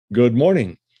Good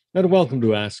morning and welcome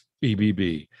to Ask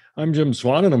BBB. I'm Jim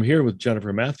Swan and I'm here with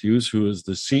Jennifer Matthews, who is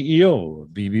the CEO of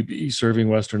BBB Serving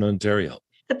Western Ontario.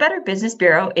 The Better Business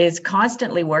Bureau is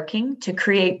constantly working to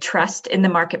create trust in the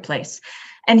marketplace.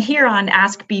 And here on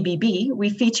Ask BBB, we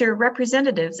feature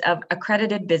representatives of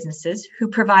accredited businesses who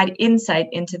provide insight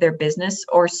into their business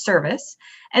or service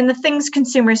and the things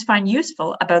consumers find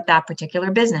useful about that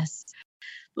particular business.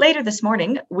 Later this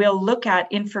morning, we'll look at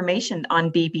information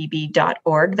on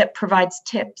bbb.org that provides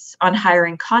tips on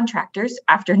hiring contractors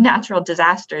after natural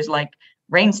disasters like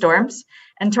rainstorms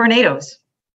and tornadoes.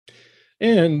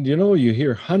 And you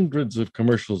hear hundreds of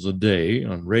commercials a day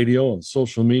on radio, on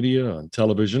social media, on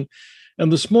television. And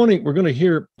this morning, we're going to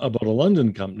hear about a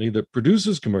London company that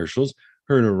produces commercials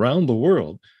heard around the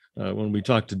world when we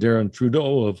talk to Darren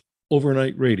Trudeau of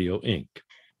Overnight Radio, Inc.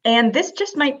 And this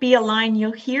just might be a line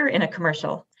you'll hear in a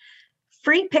commercial.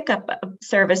 Free pickup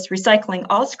service recycling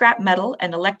all scrap metal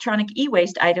and electronic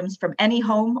e-waste items from any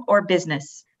home or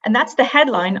business. And that's the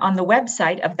headline on the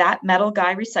website of That Metal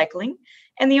Guy Recycling.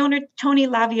 And the owner, Tony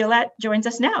Laviolette, joins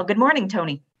us now. Good morning,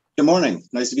 Tony. Good morning.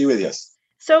 Nice to be with you.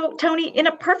 So, Tony, in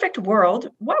a perfect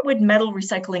world, what would metal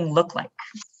recycling look like?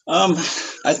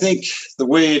 I think the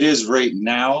way it is right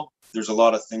now, there's a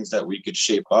lot of things that we could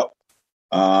shape up.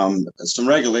 Some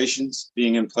regulations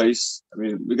being in place. I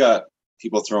mean, we got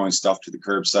people throwing stuff to the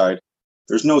curbside.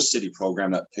 There's no city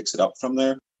program that picks it up from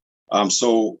there.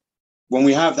 So when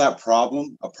we have that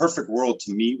problem, a perfect world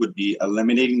to me would be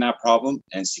eliminating that problem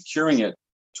and securing it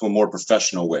to a more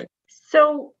professional way.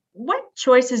 So what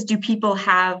choices do people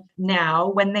have now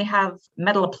when they have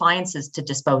metal appliances to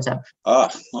dispose of?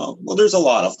 Well, there's a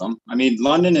lot of them. I mean,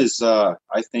 London is, I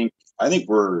think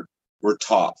we're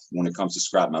top when it comes to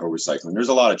scrap metal recycling. There's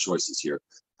a lot of choices here.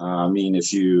 I mean,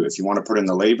 if you want to put in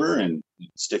the labor and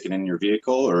stick it in your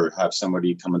vehicle or have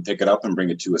somebody come and pick it up and bring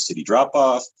it to a city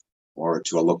drop-off or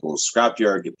to a local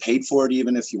scrapyard, get paid for it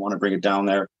even if you want to bring it down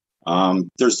there.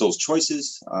 There's those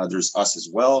choices. There's us as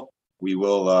well. We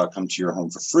will come to your home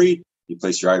for free. You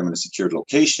place your item in a secured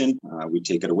location. We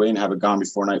take it away and have it gone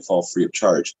before nightfall free of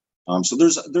charge. So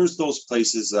there's those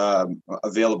places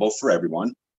available for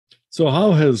everyone. So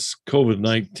how has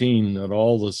COVID-19 and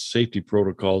all the safety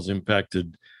protocols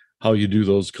impacted how you do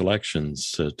those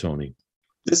collections, Tony?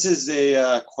 This is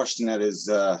a question that is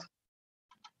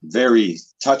very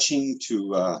touching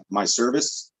to my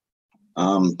service.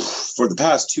 For the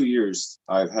past 2 years,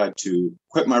 I've had to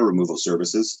quit my removal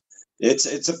services.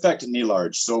 It's affected me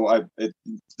large. So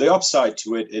the upside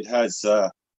to it has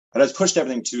pushed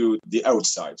everything to the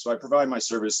outside. So I provide my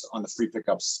service on the free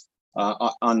pickups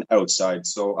on outside.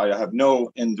 So I have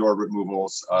no indoor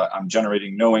removals. I'm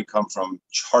generating no income from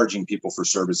charging people for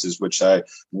services, which I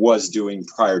was doing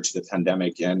prior to the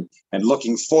pandemic, and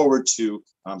looking forward to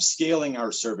scaling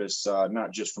our service,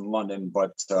 not just from London,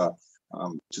 but to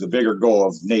the bigger goal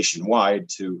of nationwide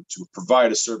to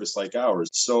provide a service like ours.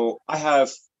 So I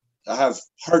have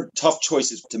hard, tough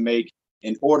choices to make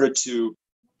in order to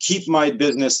keep my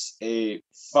business a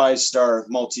 5-star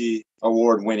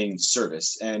multi-award winning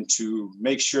service and to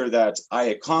make sure that I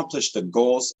accomplish the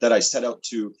goals that I set out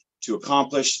to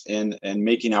accomplish in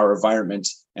making our environment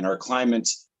and our climate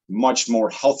much more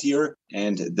healthier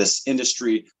and this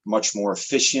industry much more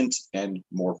efficient and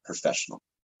more professional.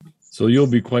 So you'll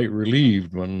be quite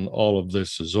relieved when all of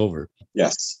this is over.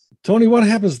 Yes. Tony, what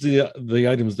happens to the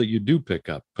items that you do pick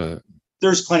up?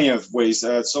 There's plenty of ways.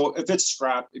 So if it's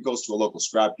scrap, it goes to a local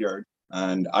scrapyard,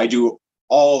 and I do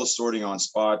all the sorting on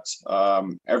spot.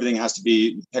 Everything has to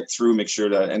be picked through, make sure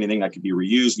that anything that could be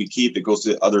reused, we keep. It goes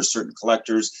to other certain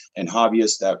collectors and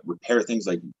hobbyists that repair things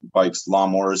like bikes,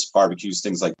 lawnmowers, barbecues,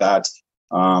 things like that.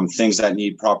 Things that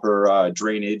need proper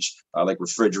drainage, like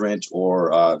refrigerant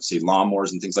or say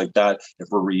lawnmowers and things like that. If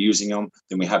we're reusing them,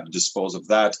 then we have to dispose of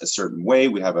that a certain way.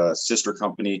 We have a sister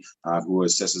company who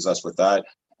assists us with that.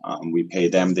 We pay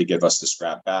them, they give us the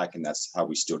scrap back, and that's how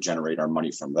we still generate our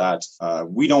money from that.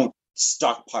 We don't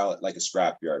stockpile it like a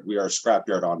scrapyard. We are a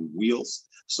scrapyard on wheels.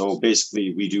 So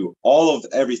basically, we do all of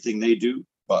everything they do,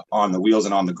 but on the wheels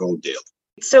and on the go daily.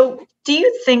 So do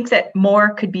you think that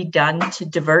more could be done to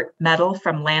divert metal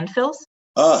from landfills?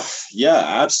 Yeah,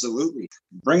 absolutely.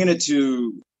 Bringing it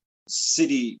to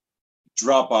city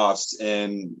drop-offs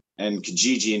and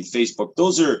Kijiji and Facebook,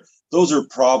 those are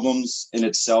problems in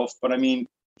itself. But I mean,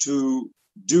 to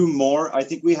do more, I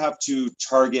think we have to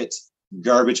target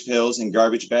garbage pails and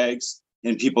garbage bags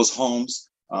in people's homes,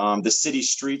 the city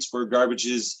streets where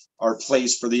garbages are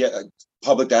placed for the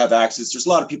public to have access. There's a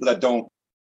lot of people that don't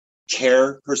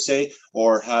care per se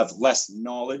or have less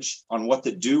knowledge on what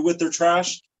to do with their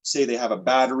trash. say they have a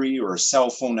battery or a cell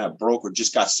phone that broke or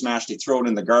just got smashed, they throw it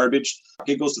in the garbage.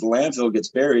 It goes to the landfill, gets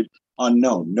buried,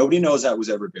 unknown. Nobody knows that was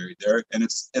ever buried there, and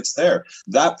it's there.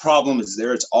 That problem is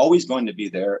there. It's always going to be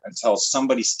there until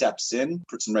somebody steps in,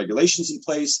 put some regulations in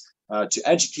place to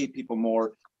educate people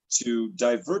more, to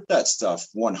divert that stuff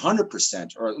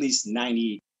 100% or at least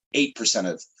 98%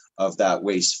 of that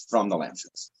waste from the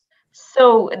landfills.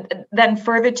 So then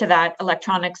further to that,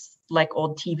 electronics like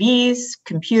old TVs,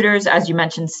 computers, as you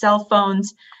mentioned, cell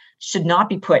phones, should not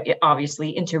be put,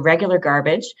 obviously, into regular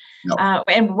garbage. No.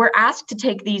 And we're asked to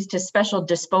take these to special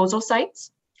disposal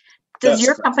sites. Does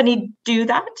your company do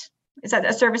that? Is that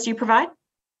a service you provide?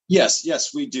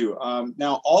 Yes, we do.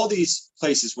 Now, all these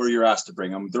places where you're asked to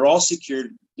bring them, they're all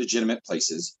secured, legitimate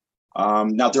places.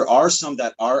 Now, there are some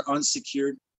that are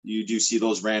unsecured. You do see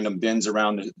those random bins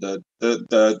around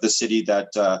the city that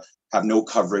have no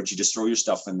coverage. You just throw your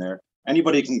stuff in there.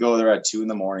 Anybody can go there at 2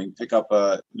 a.m, pick up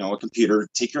a computer,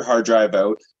 take your hard drive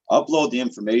out, upload the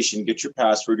information, get your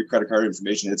password, your credit card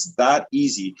information. It's that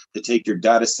easy to take your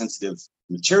data sensitive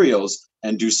materials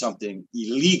and do something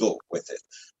illegal with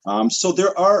it. So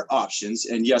there are options,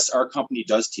 and yes, our company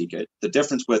does take it. The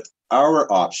difference with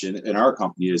our option in our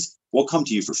company is we'll come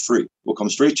to you for free. We'll come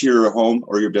straight to your home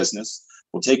or your business.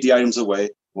 We'll take the items away.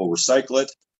 We'll recycle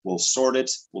it. We'll sort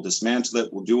it. We'll dismantle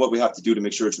it. We'll do what we have to do to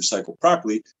make sure it's recycled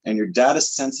properly. And your data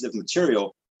sensitive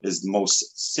material is the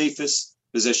most safest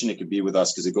position it could be with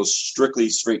us because it goes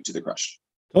straight to the crush.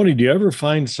 Tony, do you ever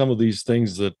find some of these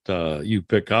things that you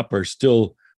pick up are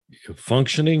still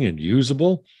functioning and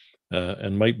usable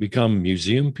and might become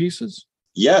museum pieces?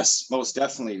 Yes, most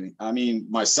definitely. I mean,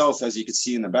 myself, as you can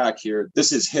see in the back here,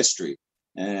 this is history.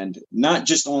 And not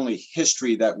just only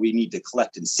history that we need to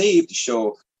collect and save to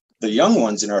show the young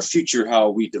ones in our future how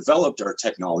we developed our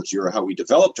technology or how we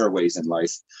developed our ways in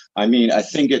life. I mean, I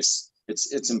think it's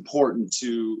important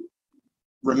to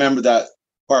remember that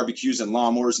barbecues and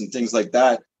lawnmowers and things like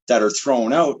that are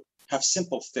thrown out have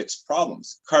simple fixed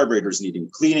problems. Carburetors needing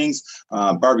cleanings,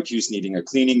 barbecues needing a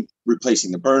cleaning,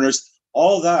 replacing the burners.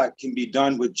 All that can be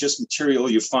done with just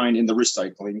material you find in the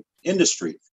recycling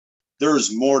industry.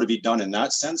 There's more to be done in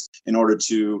that sense in order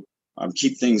to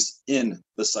keep things in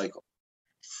the cycle.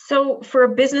 So for a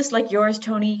business like yours,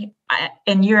 Tony,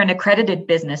 and you're an accredited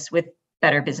business with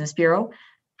Better Business Bureau,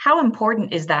 how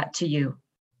important is that to you?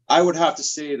 I would have to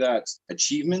say that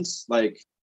achievements like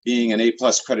being an A+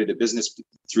 accredited business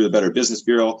through the Better Business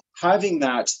Bureau, having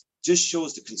that just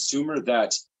shows the consumer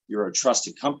that you're a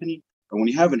trusted company. And when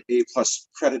you have an A+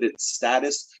 accredited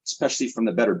status, especially from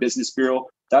the Better Business Bureau,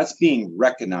 that's being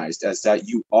recognized as that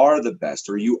you are the best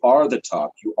or you are the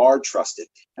top, you are trusted.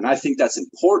 And I think that's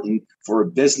important for a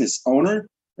business owner,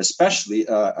 especially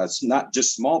not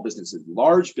just small businesses,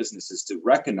 large businesses to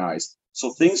recognize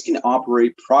so things can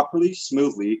operate properly,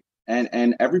 smoothly,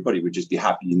 and everybody would just be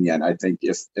happy in the end. I think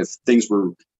if things were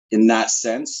in that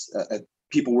sense,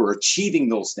 people were achieving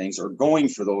those things or going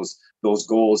for those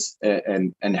goals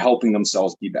and helping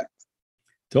themselves be better.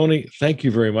 Tony, thank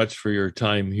you very much for your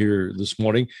time here this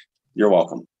morning. You're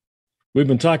welcome. We've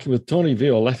been talking with Tony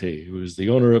Violetti, who is the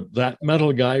owner of That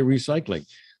Metal Guy Recycling.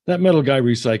 That Metal Guy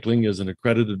Recycling is an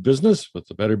accredited business with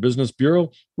the Better Business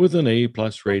Bureau with an A+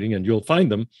 rating, and you'll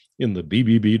find them in the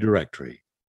BBB directory.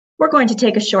 We're going to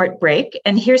take a short break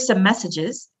and hear some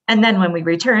messages. And then when we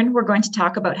return, we're going to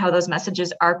talk about how those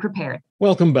messages are prepared.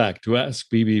 Welcome back to Ask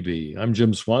BBB. I'm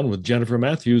Jim Swan with Jennifer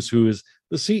Matthews, who is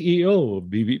the CEO of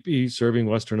BBB serving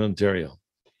Western Ontario.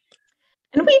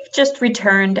 And we've just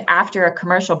returned after a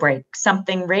commercial break,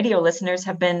 something radio listeners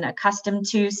have been accustomed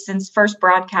to since first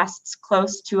broadcasts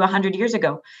close to 100 years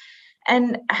ago.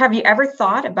 And have you ever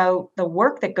thought about the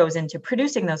work that goes into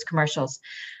producing those commercials?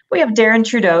 We have Darren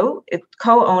Trudeau,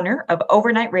 co-owner of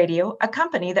Overnight Radio, a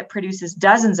company that produces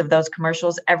dozens of those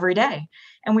commercials every day.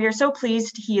 And we are so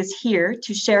pleased he is here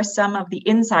to share some of the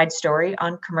inside story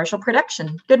on commercial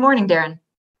production. Good morning, Darren.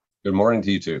 Good morning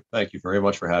to you too. Thank you very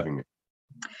much for having me.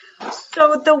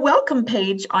 So the welcome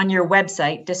page on your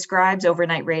website describes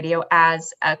Overnight Radio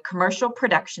as a commercial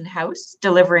production house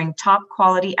delivering top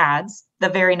quality ads the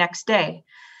very next day.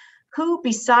 Who,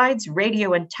 besides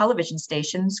radio and television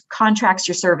stations, contracts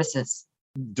your services?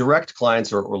 Direct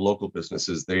clients or local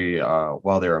businesses, they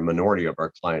while they're a minority of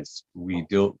our clients, we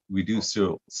do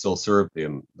still serve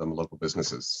them local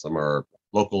businesses. Some are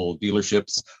local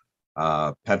dealerships,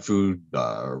 pet food,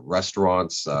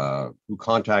 restaurants who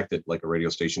contacted like a radio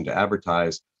station to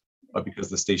advertise, but because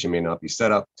the station may not be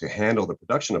set up to handle the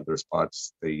production of their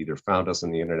spots, they either found us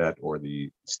on the internet or the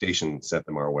station sent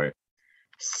them our way.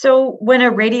 So when a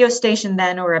radio station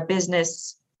then or a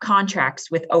business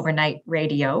contracts with Overnight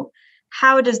Radio,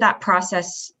 how does that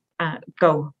process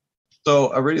go?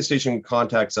 So a radio station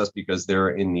contacts us because they're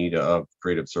in need of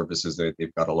creative services.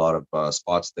 They've got a lot of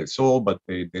spots they've sold, but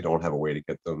they don't have a way to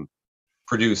get them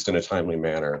produced in a timely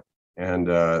manner. And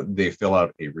they fill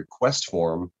out a request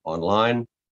form online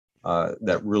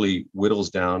that really whittles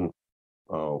down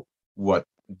what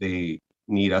they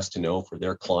need us to know for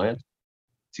their client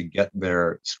to get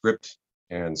their script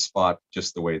and spot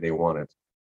just the way they want it.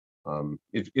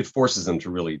 It forces them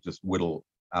to really just whittle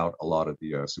out a lot of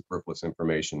the superfluous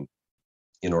information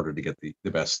in order to get the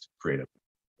best creative.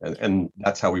 And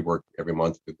that's how we work every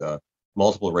month with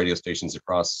multiple radio stations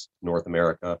across North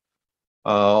America,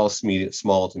 all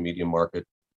small to medium market.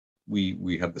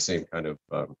 We have the same kind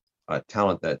of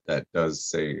talent that does,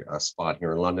 say, a spot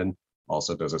here in London,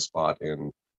 also does a spot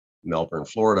in Melbourne,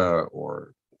 Florida,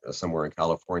 or somewhere in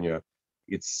California.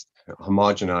 It's a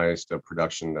homogenized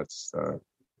production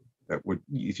that would,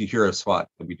 if you hear a spot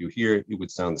that we do here, it would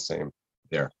sound the same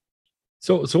there.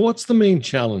 So what's the main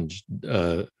challenge,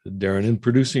 Darren, in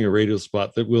producing a radio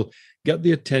spot that will get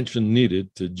the attention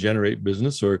needed to generate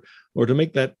business or to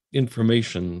make that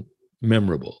information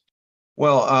memorable?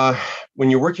 Well, when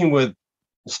you're working with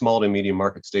small to medium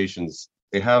market stations,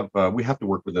 we have to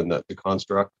work within the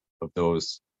construct of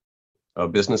those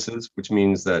businesses, which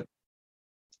means that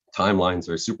timelines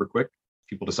are super quick.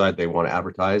 People decide they want to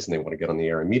advertise and they want to get on the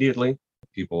air immediately.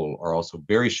 People are also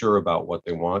very sure about what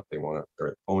they want. They want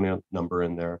their phone number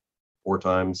in there 4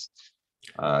 times,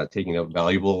 taking up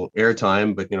valuable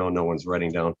airtime, but no one's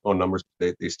writing down phone numbers.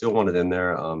 They still want it in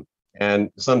there. And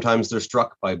sometimes they're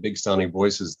struck by big sounding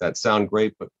voices that sound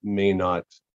great, but may not,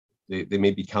 they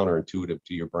may be counterintuitive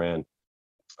to your brand.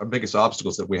 Our biggest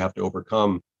obstacles that we have to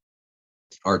overcome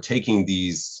are taking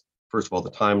these, first of all,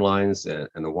 the timelines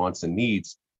and the wants and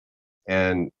needs,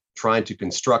 and trying to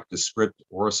construct a script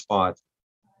or a spot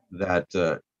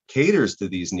that caters to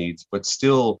these needs, but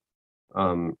still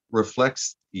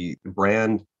reflects the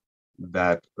brand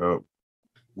that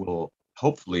will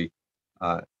hopefully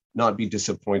not be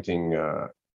disappointing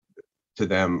to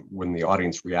them when the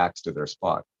audience reacts to their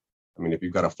spot. I mean, if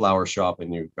you've got a flower shop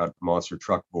and you've got monster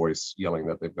truck voice yelling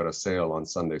that they've got a sale on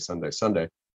Sunday,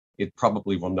 it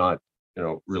probably will not,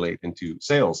 relate into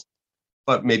sales.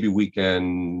 But maybe we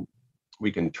can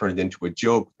turn it into a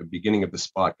joke. The beginning of the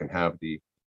spot can have the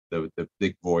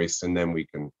big voice, and then we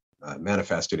can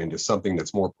manifest it into something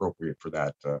that's more appropriate for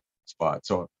that spot.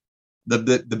 So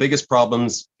the biggest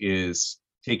problems is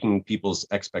taking people's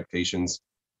expectations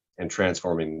and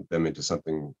transforming them into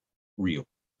something real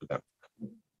for them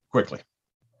quickly.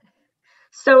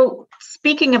 So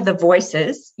speaking of the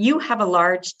voices, you have a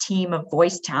large team of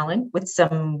voice talent with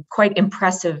some quite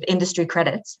impressive industry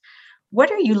credits.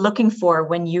 What are you looking for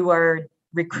when you are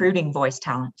recruiting voice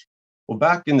talent? Well,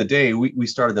 back in the day, we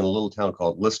started in a little town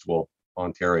called Listowel,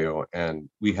 Ontario, and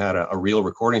we had a real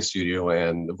recording studio,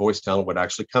 and the voice talent would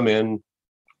actually come in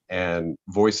and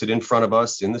voice it in front of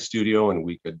us in the studio, and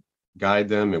we could guide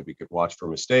them and we could watch for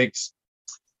mistakes.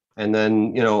 And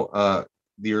then,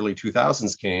 the early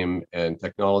 2000s came and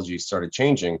technology started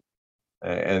changing,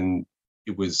 and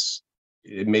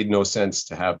it made no sense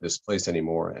to have this place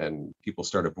anymore, and people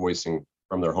started voicing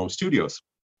from their home studios.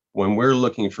 When we're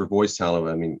looking for voice talent,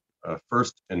 I mean,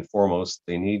 first and foremost,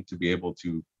 they need to be able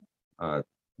to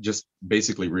just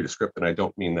basically read a script, and I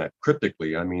don't mean that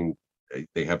cryptically. I mean,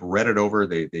 they have read it over,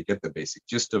 they get the basic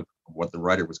gist of what the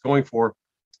writer was going for.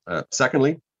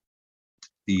 Secondly,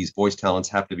 these voice talents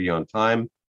have to be on time.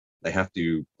 They have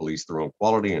to police their own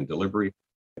quality and delivery.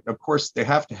 Of course, they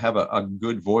have to have a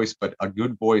good voice, but a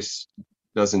good voice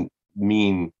doesn't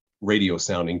mean radio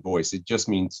sounding voice. It just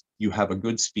means you have a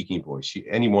good speaking voice.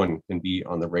 Anyone can be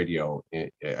on the radio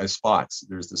as spots.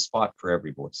 There's the spot for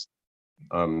every voice.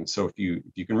 So if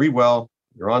you can read well,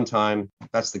 you're on time,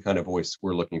 that's the kind of voice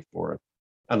we're looking for.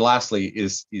 And lastly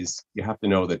is you have to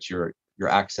know that your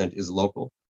accent is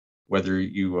local, whether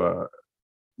you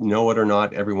know it or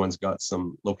not. Everyone's got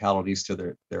some localities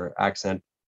to their accent.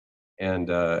 And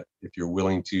if you're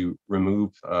willing to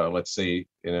remove, let's say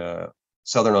in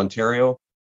Southern Ontario,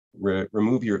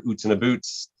 remove your oots and a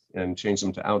boots and change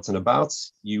them to outs and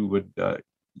abouts,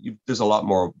 there's a lot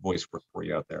more voice work for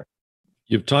you out there.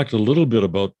 You've talked a little bit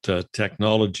about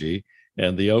technology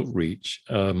and the outreach.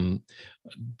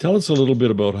 Tell us a little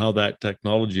bit about how that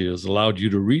technology has allowed you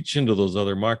to reach into those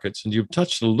other markets. And you've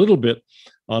touched a little bit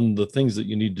on the things that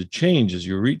you need to change as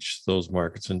you reach those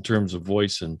markets in terms of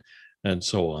voice and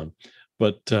so on.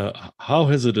 But how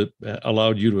has it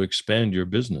allowed you to expand your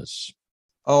business?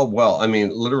 Oh, well, I mean,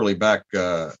 literally back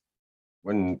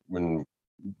when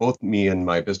both me and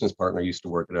my business partner used to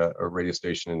work at a radio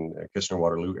station in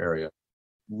Kitchener-Waterloo area,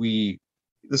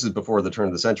 this is before the turn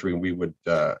of the century, we would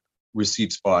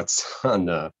receipt spots on,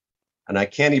 and I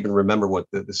can't even remember what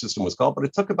the system was called, but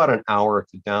it took about an hour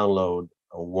to download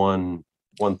a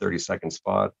 1/32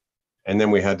 spot. And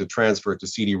then we had to transfer it to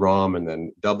CD-ROM and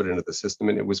then dub it into the system.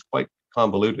 And it was quite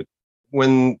convoluted.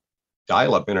 When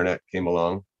dial-up internet came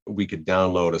along, we could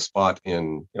download a spot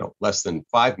in less than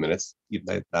 5 minutes.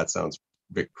 Even that sounds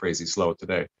a bit crazy slow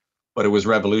today, but it was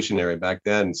revolutionary back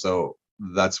then. So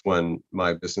that's when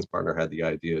my business partner had the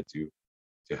idea to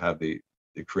have the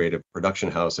creative production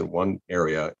house in one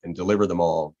area and deliver them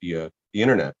all via the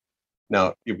internet.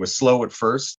 Now, it was slow at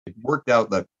first. It worked out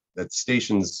that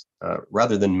stations,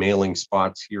 rather than mailing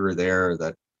spots here or there,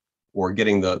 or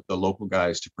getting the local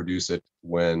guys to produce it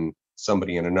when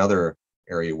somebody in another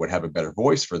area would have a better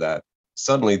voice for that,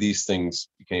 suddenly these things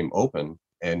became open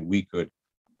and we could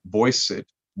voice it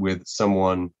with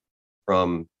someone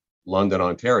from London,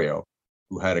 Ontario,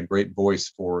 who had a great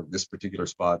voice for this particular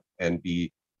spot and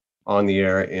be on the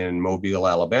air in Mobile,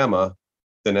 Alabama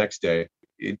the next day.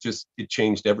 It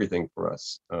changed everything for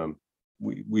us.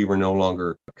 We were no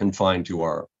longer confined to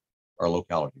our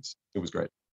localities. It was great.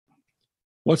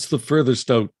 What's the furthest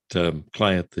out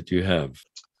client that you have?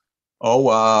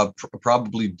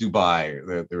 Probably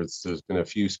Dubai. There's been a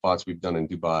few spots we've done in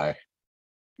Dubai.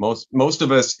 Most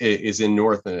of us is in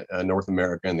North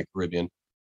America and the Caribbean.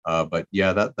 But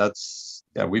yeah,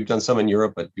 we've done some in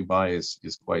Europe, but Dubai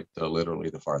is quite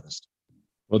literally the farthest.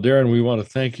 Well, Darren, we want to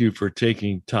thank you for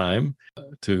taking time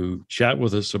to chat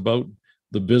with us about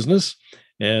the business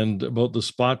and about the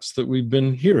spots that we've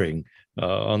been hearing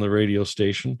on the radio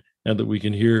station and that we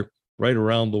can hear right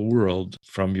around the world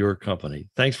from your company.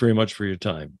 Thanks very much for your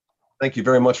time. Thank you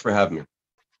very much for having me.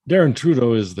 Darren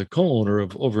Trudeau is the co-owner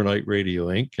of Overnight Radio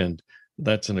Inc., and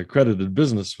that's an accredited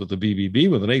business with the BBB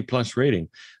with an A+ rating.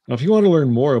 Now, if you want to learn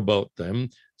more about them,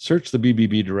 search the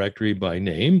BBB directory by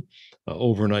name,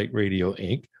 Overnight Radio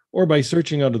Inc., or by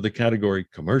searching under the category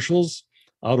commercials,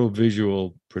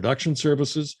 audiovisual production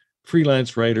services,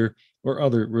 freelance writer, or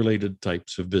other related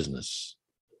types of business.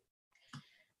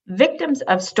 Victims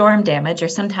of storm damage are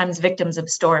sometimes victims of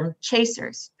storm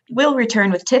chasers. We'll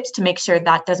return with tips to make sure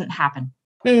that doesn't happen.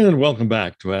 And welcome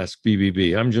back to Ask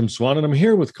BBB. I'm Jim Swan, and I'm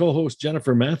here with co-host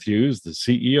Jennifer Matthews, the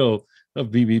CEO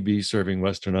of BBB Serving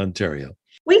Western Ontario.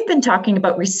 We've been talking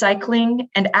about recycling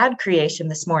and ad creation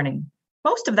this morning.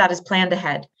 Most of that is planned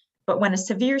ahead, but when a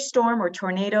severe storm or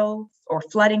tornado or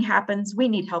flooding happens, we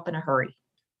need help in a hurry.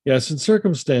 Yes, and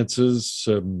circumstances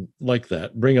like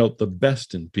that bring out the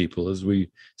best in people as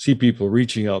we see people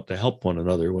reaching out to help one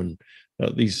another when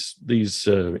these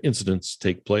incidents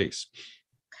take place.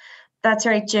 That's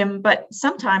right, Jim. But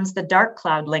sometimes the dark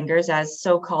cloud lingers as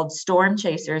so-called storm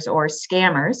chasers or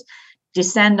scammers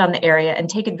descend on the area and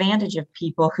take advantage of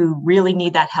people who really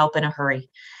need that help in a hurry.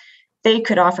 They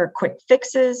could offer quick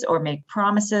fixes or make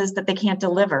promises that they can't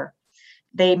deliver.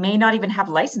 They may not even have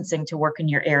licensing to work in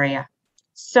your area.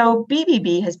 So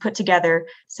BBB has put together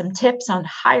some tips on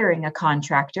hiring a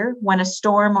contractor when a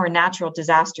storm or natural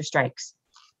disaster strikes.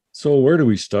 So where do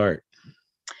we start?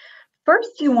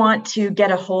 First, you want to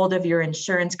get a hold of your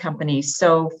insurance company.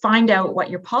 So find out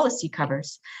what your policy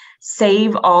covers.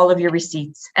 Save all of your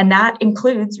receipts. And that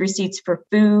includes receipts for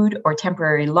food or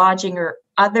temporary lodging or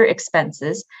other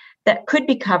expenses that could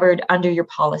be covered under your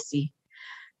policy.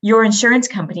 Your insurance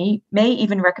company may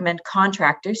even recommend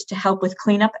contractors to help with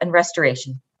cleanup and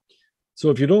restoration. So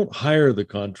if you don't hire the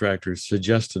contractors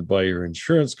suggested by your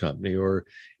insurance company, or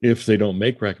if they don't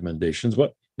make recommendations,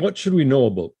 what should we know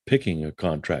about picking a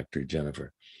contractor,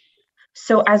 Jennifer?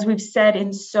 So as we've said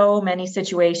in so many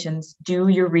situations, do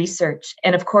your research.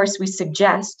 And of course, we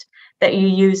suggest that you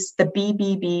use the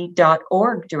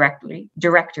bbb.org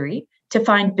directory to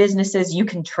find businesses you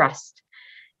can trust.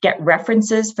 Get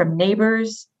references from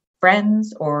neighbors,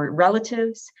 friends, or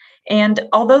relatives. And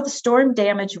although the storm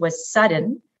damage was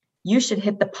sudden, you should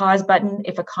hit the pause button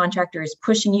if a contractor is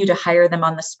pushing you to hire them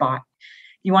on the spot.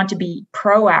 You want to be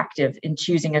proactive in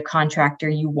choosing a contractor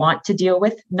you want to deal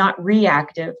with, not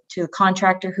reactive to a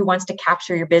contractor who wants to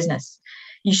capture your business.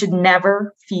 You should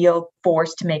never feel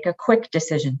forced to make a quick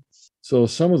decision. So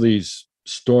some of these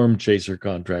storm chaser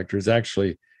contractors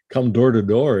actually come door to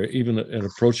door, even and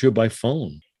approach you by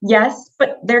phone. Yes,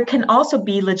 but there can also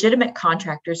be legitimate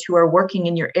contractors who are working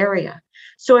in your area.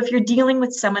 So if you're dealing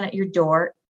with someone at your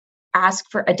door, ask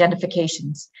for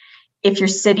identifications. If your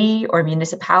city or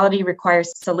municipality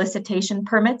requires solicitation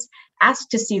permits, ask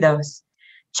to see those.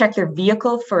 Check their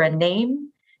vehicle for a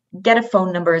name, get a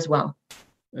phone number as well.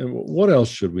 And what else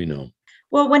should we know?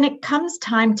 Well, when it comes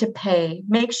time to pay,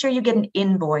 make sure you get an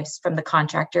invoice from the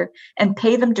contractor and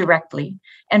pay them directly,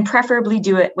 and preferably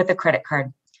do it with a credit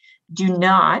card. do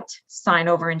not sign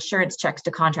over insurance checks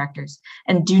to contractors,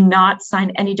 and do not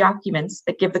sign any documents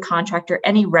that give the contractor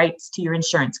any rights to your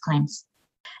insurance claims.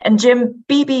 And Jim,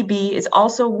 BBB is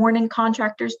also warning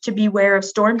contractors to beware of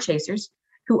storm chasers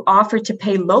who offer to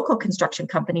pay local construction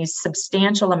companies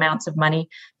substantial amounts of money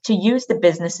to use the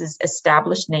business's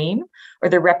established name or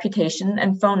their reputation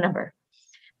and phone number.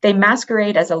 They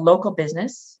masquerade as a local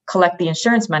business, collect the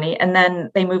insurance money, and then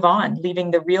they move on,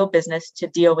 leaving the real business to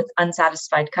deal with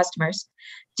unsatisfied customers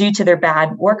due to their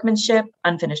bad workmanship,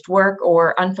 unfinished work,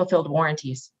 or unfulfilled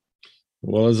warranties.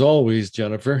 Well, as always,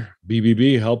 Jennifer,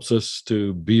 BBB helps us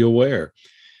to be aware.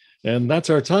 And that's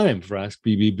our time for Ask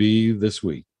BBB this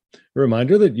week. A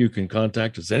reminder that you can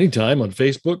contact us anytime on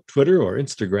Facebook, Twitter, or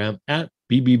Instagram at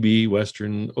BBB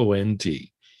Western ONT.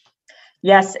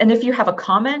 Yes, and if you have a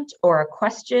comment or a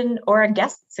question or a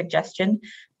guest suggestion,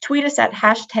 tweet us at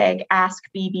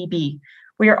 #AskBBB.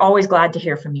 We are always glad to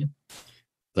hear from you.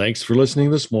 Thanks for listening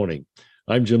this morning.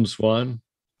 I'm Jim Swan.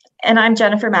 And I'm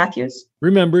Jennifer Matthews.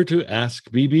 Remember to ask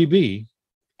BBB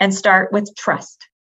and start with trust.